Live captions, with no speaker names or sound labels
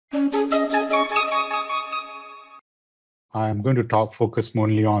I'm going to focus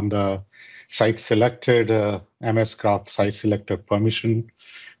mainly on the site-selected MS Graph site-selected permission,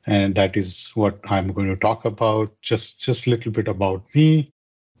 and that is what I'm going to talk about. Just a little bit about me.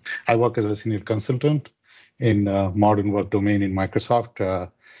 I work as a senior consultant in modern work domain in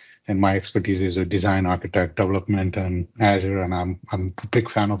Microsoft, and my expertise is with design, architect, development, and Azure. And I'm a big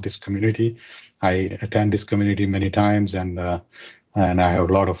fan of this community. I attend this community many times, and I have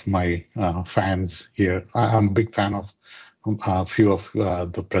a lot of my fans here. I'm a big fan of a few of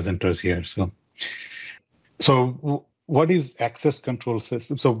the presenters here. So what is access control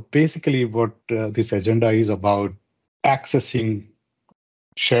system? So basically, what this agenda is about accessing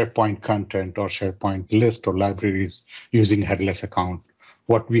SharePoint content or SharePoint list or libraries using headless account.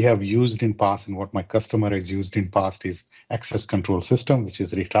 What we have used in past and what my customer has used in past is access control system, which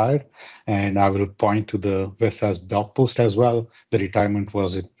is retired. And I will point to the Vesa's blog post as well. The retirement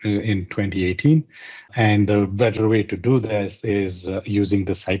was in 2018. And the better way to do this is using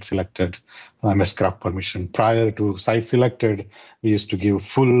the site-selected MS Graph permission. Prior to site-selected, we used to give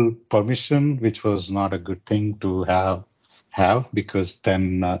full permission, which was not a good thing to have because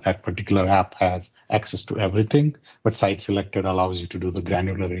then that particular app has access to everything, but site-selected allows you to do the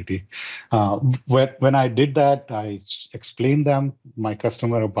granularity. When I did that, I explained my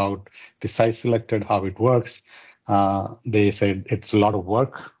customer about the site-selected, how it works. They said it's a lot of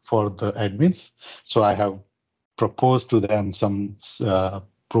work for the admins. So I have proposed to them some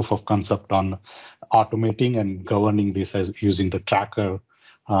proof of concept on automating and governing this as using the tracker,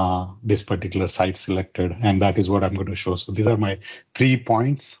 this particular site selected, and that is what I'm going to show. So these are my 3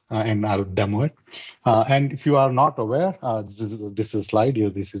 points, and I'll demo it. And if you are not aware, this is a slide here.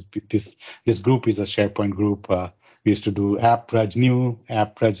 This group is a SharePoint group. We used to do app reg new,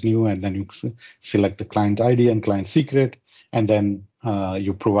 and then you select the client ID and client secret, and then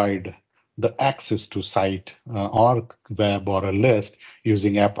you provide the access to site or web or a list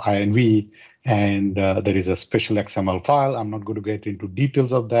using app INV. And there is a special XML file. I'm not going to get into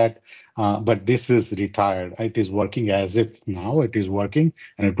details of that, but this is retired. It is working as if now it is working,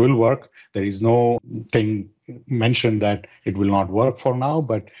 and it will work. There is no thing mentioned that it will not work for now,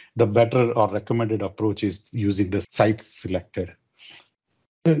 but the better or recommended approach is using the site selected.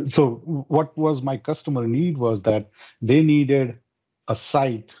 So what was my customer need was that they needed a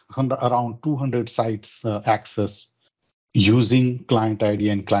site, around 200 sites access using client ID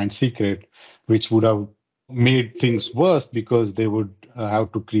and client secret, which would have made things worse because they would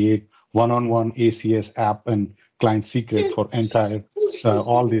have to create one-on-one ACS app and client secret for entire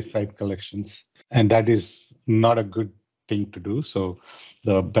all these site collections. And that is not a good thing to do. So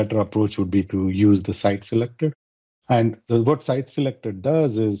the better approach would be to use the site selected. And what site selected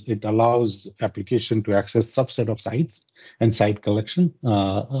does is it allows application to access subset of sites and site collection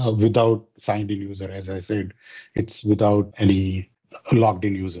without signed in user. As I said, it's without any logged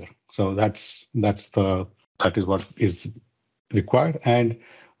in user. So that is what is required. And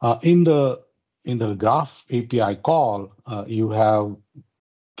in the Graph API call, you have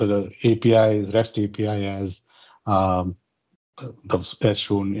the API, REST API as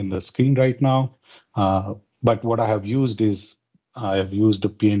shown in the screen right now. But what I have used is I have used the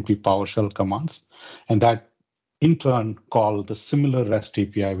PnP PowerShell commands, and that in turn call the similar REST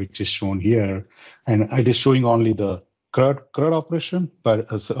API, which is shown here. And it is showing only the CRUD operation,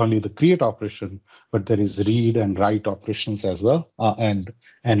 but only the create operation, but there is read and write operations as well, and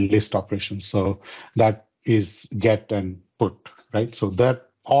list operations. So that is get and put, right? So that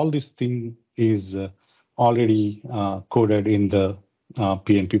all this thing is already coded in the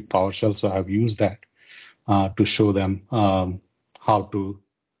PnP PowerShell. So I've used that to show them how to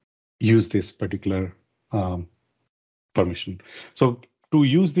use this particular permission. So to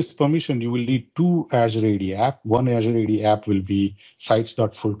use this permission, you will need 2 Azure AD app. One Azure AD app will be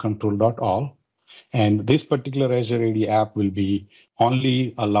sites.fullcontrol.all. And this particular Azure AD app will be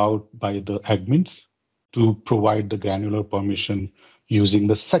only allowed by the admins to provide the granular permission using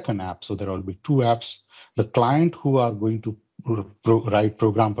the second app. So there will be 2 apps. The client who are going to write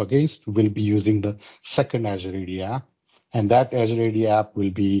program against will be using the second Azure AD app, and that Azure AD app will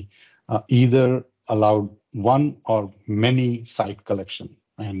be either allowed one or many site collection,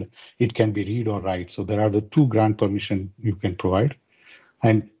 and it can be read or write. So there are the 2 grant permission you can provide.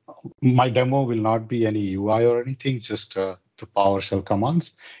 And my demo will not be any UI or anything, just the PowerShell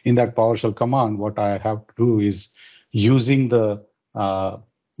commands. In that PowerShell command, what I have to do is using the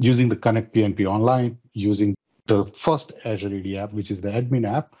Connect PnP Online, using the first Azure AD app, which is the admin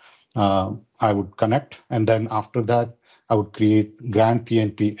app, I would connect. And then after that, I would create grant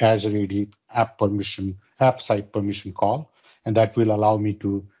PnP Azure AD app permission, app site permission call. And that will allow me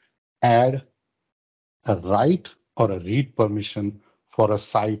to add a write or a read permission for a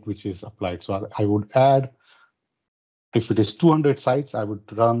site which is applied. So I would add, if it is 200 sites, I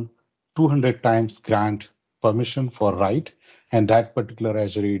would run 200 times grant permission for write, and that particular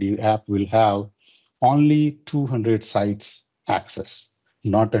Azure AD app will have only 200 sites access,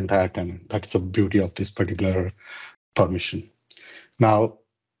 not entire tenant. That's the beauty of this particular permission. Now,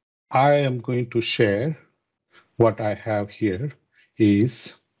 I am going to share what I have here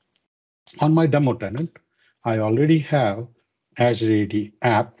is on my demo tenant, I already have Azure AD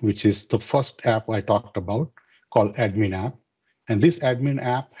app, which is the first app I talked about called admin app. And this admin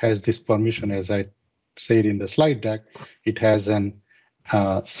app has this permission, as I said in the slide deck, it has an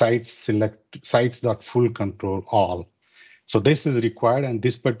sites.full control all. So this is required, and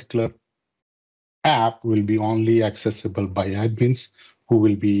this particular app will be only accessible by admins who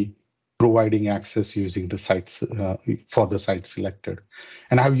will be providing access using the sites for the site selected.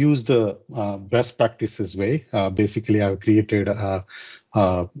 And I've used the best practices way. Basically, I've created a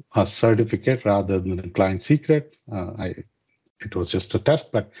certificate rather than a client secret. It was just a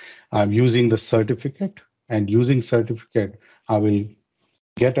test, but I'm using the certificate, and using certificate, I will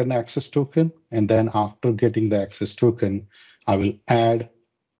get an access token. And then after getting the access token, I will add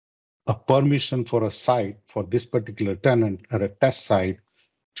a permission for a site for this particular tenant or a test site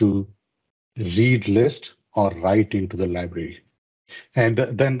to read list or write into the library. And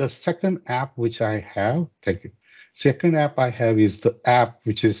then the second app which I have, thank you. Second app I have is the app,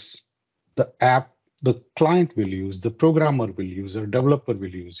 which is the app the client will use, the programmer will use, or developer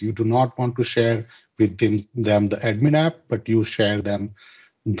will use. You do not want to share with them the admin app, but you share them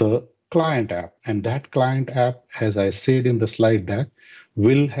the client app. And that client app, as I said in the slide deck,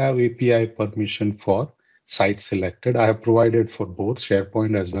 will have API permission for site selected. I have provided for both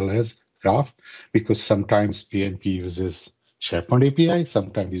SharePoint as well as Graph, because sometimes PnP uses SharePoint API,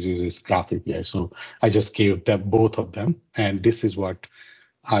 sometimes it uses Graph API. So I just gave them both of them, and this is what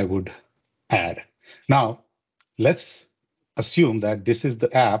I would add. Now, let's assume that this is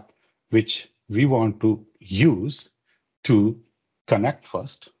the app which we want to use to connect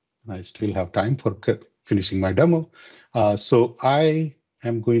first. I still have time for finishing my demo. So I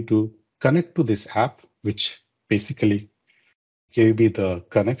am going to connect to this app, which basically gave me the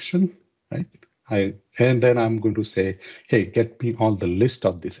connection, right? And then I'm going to say, hey, get me all the list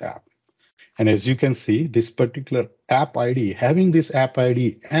of this app. And as you can see, this particular app ID, having this app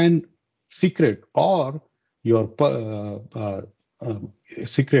ID and secret or your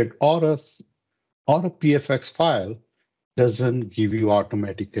secret or a PFX file doesn't give you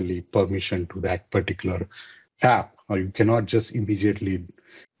automatically permission to that particular app, or you cannot just immediately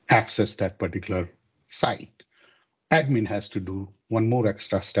access that particular site. Admin has to do one more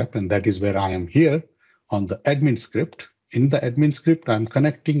extra step, and that is where I am here on the admin script. In the admin script, I'm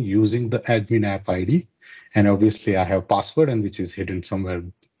connecting using the admin app ID, and obviously I have password, and which is hidden somewhere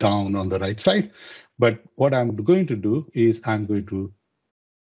down on the right side. But what I'm going to do is I'm going to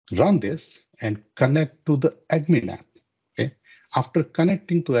run this and connect to the admin app. Okay. After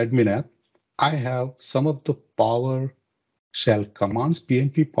connecting to admin app, I have some of the PowerShell commands,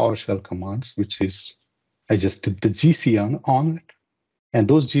 PnP PowerShell commands, which is, I just did the GCN on it. And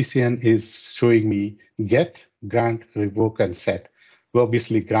those GCN is showing me get, grant, revoke, and set. Well,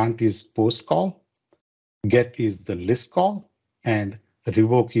 obviously, grant is post call, get is the list call, and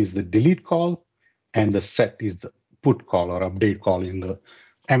revoke is the delete call, and the set is the put call or update call in the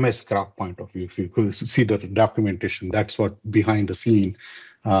MS Graph point of view. If you could see the documentation, that's what behind the scene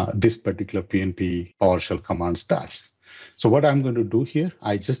this particular PnP PowerShell commands does. So what I'm going to do here,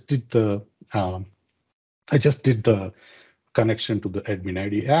 I just did the connection to the admin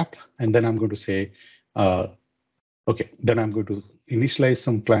ID app, and then I'm going to say, okay, then I'm going to initialize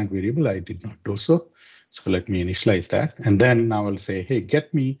some client variable. I did not do so. So let me initialize that. And then now I'll say, hey,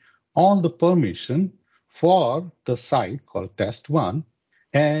 get me all the permission for the site called test1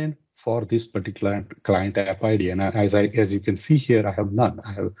 and for this particular client app ID. And as you can see here, I have none.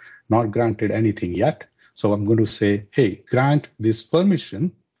 I have not granted anything yet. So I'm going to say, hey, grant this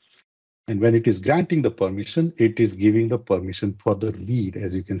permission. And when it is granting the permission, it is giving the permission for the read,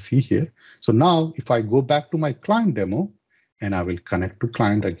 as you can see here. So now if I go back to my client demo, and I will connect to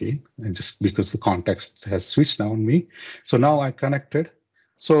client again, and just because the context has switched now on me. So now I connected.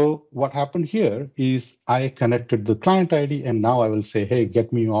 So what happened here is I connected the client ID, and now I will say, hey,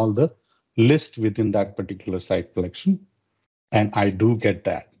 get me all the list within that particular site collection. And I do get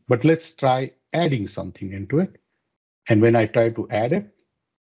that. But let's try adding something into it. And when I try to add it,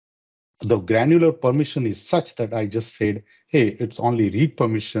 the granular permission is such that I just said, hey, it's only read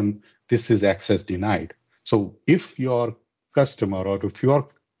permission. This is access denied. So if your customer or if your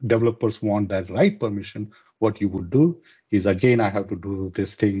developers want that write permission, what you would do is, again, I have to do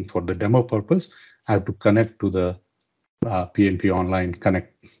this thing for the demo purpose. I have to connect to the PnP Online,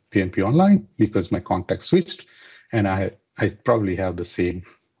 connect PnP Online because my context switched, and I probably have the same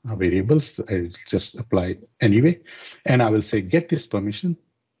variables. I just apply anyway, and I will say get this permission.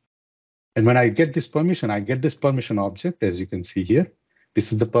 And when I get this permission, I get this permission object, as you can see here.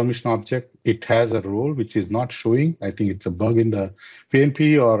 This is the permission object. It has a role which is not showing. I think it's a bug in the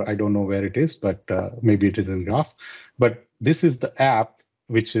PnP, or I don't know where it is, but maybe it is in Graph. But this is the app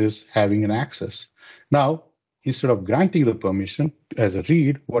which is having an access. Now, instead of granting the permission as a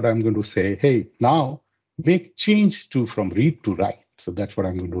read, what I'm going to say, hey, now make change to from read to write. So that's what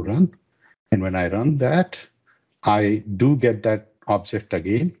I'm going to run. And when I run that, I do get that object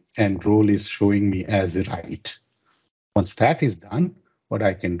again, and role is showing me as a write. Once that is done, what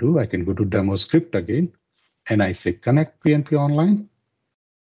I can do, I can go to demo script again, and I say connect PnP Online.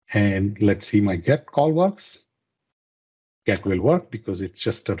 And let's see my get call works. Get will work because it's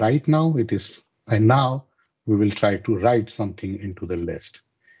just a write now. It is, and now we will try to write something into the list.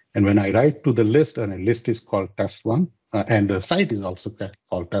 And when I write to the list, and a list is called test1, and the site is also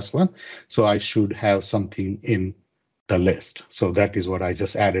called test1, so I should have something in the list. So that is what I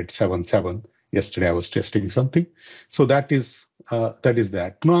just added 7.7. Yesterday I was testing something. So that is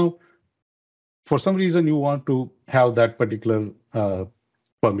that. Now, for some reason you want to have that particular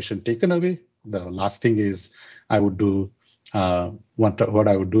permission taken away. The last thing is I would do, what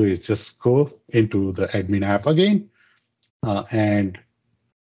I would do is just go into the admin app again, and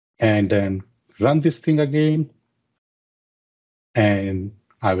then run this thing again. And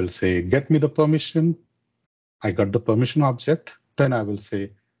I will say, get me the permission. I got the permission object. Then I will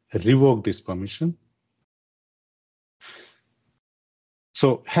say, revoke this permission.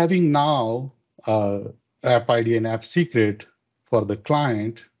 So having now app ID and app secret for the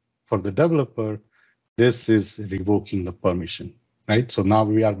client, for the developer, this is revoking the permission, right? So now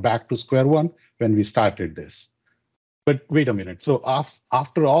we are back to square one when we started this. But wait a minute. So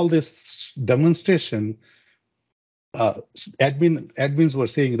after all this demonstration, admins were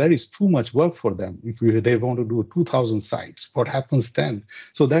saying that is too much work for them. If they want to do 2,000 sites, what happens then?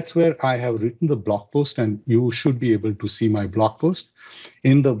 So that's where I have written the blog post, and you should be able to see my blog post.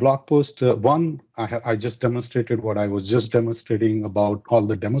 In the blog post, I just demonstrated what I was just demonstrating about all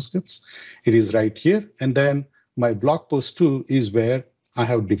the demo scripts. It is right here. And then my blog post 2 is where I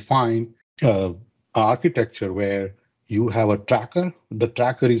have defined architecture where you have a tracker. The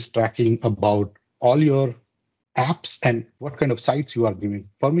tracker is tracking about all your apps and what kind of sites you are giving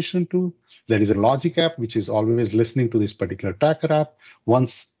permission to. There is a logic app which is always listening to this particular tracker app.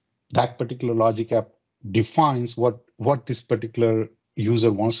 Once that particular logic app defines what this particular user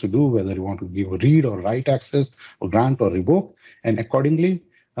wants to do, whether you want to give a read or write access or grant or revoke, and accordingly,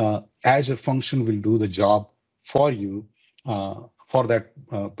 Azure function will do the job for you for that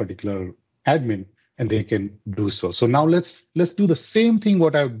particular admin, and they can do so. So now let's do the same thing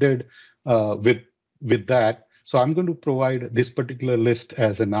what I did with that. So I'm going to provide this particular list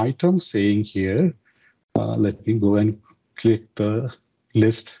as an item, saying here, let me go and click the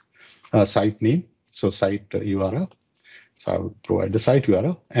list site name, so site URL. So I will provide the site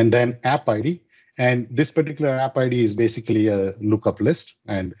URL and then app ID. And this particular app ID is basically a lookup list,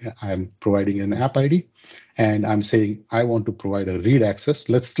 and I'm providing an app ID. And I'm saying I want to provide a read access.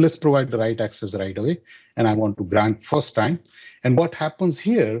 Let's provide the write access right away, and I want to grant first time. And what happens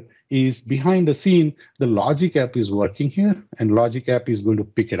here is behind the scene, the logic app is working here, and logic app is going to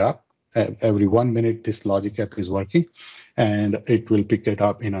pick it up. Every 1 minute, this logic app is working, and it will pick it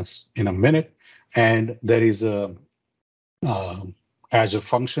up in a minute. And there is a Azure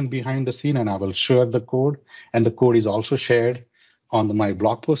function behind the scene, and I will share the code. And the code is also shared on my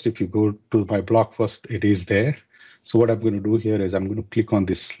blog post. If you go to my blog post, it is there. So what I'm going to do here is I'm going to click on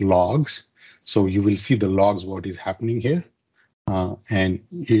this logs. So you will see the logs, what is happening here. And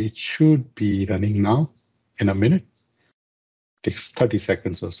it should be running now in a minute. It takes 30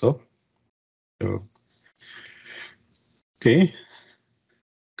 seconds or so. So, okay,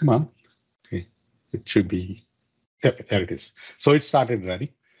 come on. Okay, it should be, there it is. So it started running.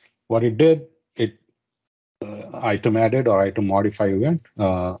 What it did, it item added or item modify event,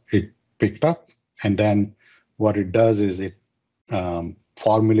 it picked up. And then what it does is it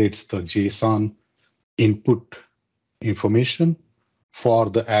formulates the JSON input information for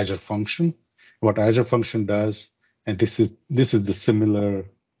the Azure function. What Azure function does, and this is the similar,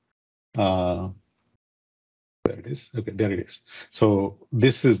 there it is. Okay, there it is. So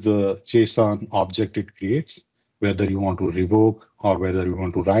this is the JSON object it creates, whether you want to revoke or whether you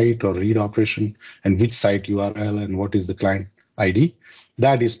want to write or read operation, and which site URL and what is the client ID.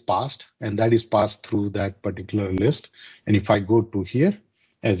 that is passed, and that is passed through that particular list. And if I go to here,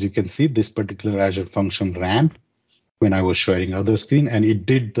 as you can see, this particular Azure function ran when I was sharing other screen, and it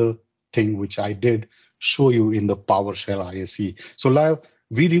did the thing which I did show you in the PowerShell ISE. So live,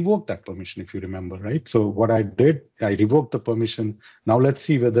 we revoked that permission, if you remember, right? So what I did, I revoked the permission. Now let's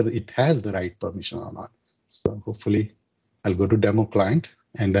see whether it has the right permission or not. So hopefully I'll go to demo client,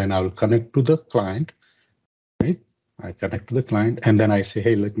 and then I'll connect to the client, right? I connect to the client, and then I say,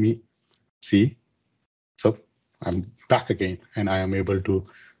 hey, let me see. So I'm back again, and I am able to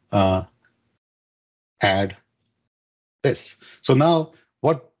add this. So now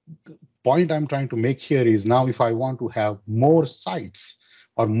what point I'm trying to make here is, now if I want to have more sites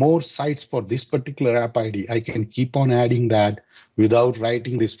or more sites for this particular app ID, I can keep on adding that without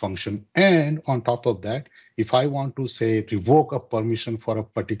writing this function. And on top of that, if I want to say revoke a permission for a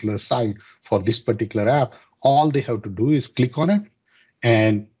particular site for this particular app, all they have to do is click on it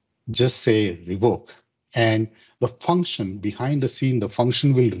and just say revoke. And the function behind the scene, the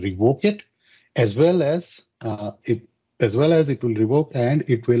function will revoke it, as well as it will revoke, and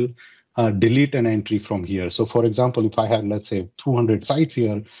it will delete an entry from here. So for example, if I had, let's say, 200 sites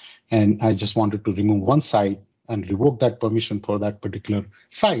here, and I just wanted to remove one site and revoke that permission for that particular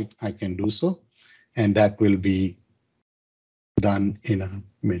site, I can do so. And that will be done in a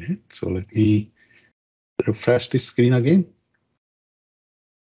minute. So let me refresh this screen again.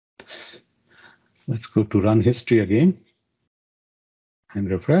 Let's go to run history again and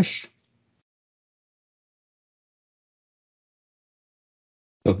refresh.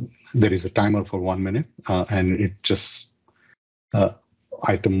 So there is a timer for 1 minute, and it just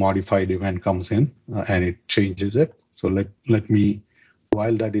item modified event comes in and it changes it. So let me,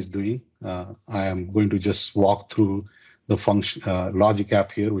 while that is doing, I am going to just walk through the function logic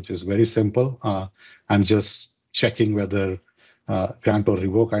app here, which is very simple. I'm just checking whether grant or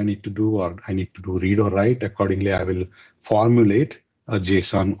revoke I need to do, or I need to do read or write. Accordingly, I will formulate a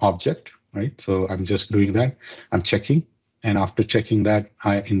JSON object, right? So I'm just doing that. I'm checking. And after checking that,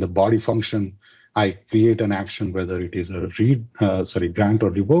 in the body function, I create an action, whether it is a grant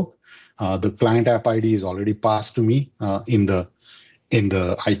or revoke. The client app ID is already passed to me in the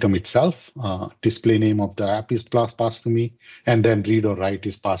item itself. Display name of the app is passed to me, and then read or write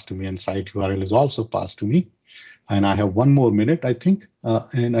is passed to me, and site URL is also passed to me. And I have 1 more minute, I think,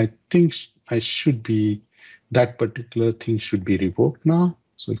 and I think that particular thing should be revoked now.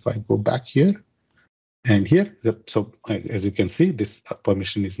 So if I go back here, and here, so as you can see, this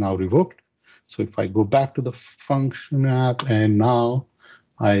permission is now revoked. So if I go back to the function app, and now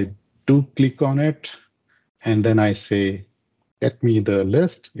I do click on it, and then I say, get me the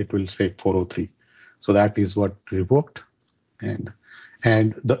list, it will say 403. So that is what revoked. And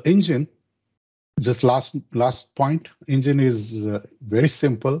the engine, just last point, engine is very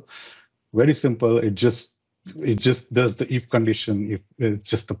simple, very simple. It just does the if condition, if it's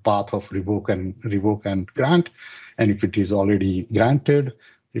just the path of revoke and grant. And if it is already granted,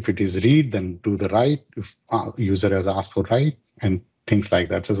 if it is read, then do the write, if user has asked for write, and things like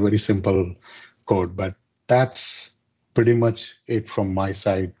that. So it's very simple code, but that's pretty much it from my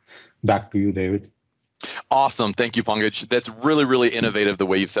side. Back to you, David. Awesome. Thank you, Pankaj. That's really, really innovative the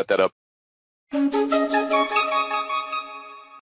way you've set that up.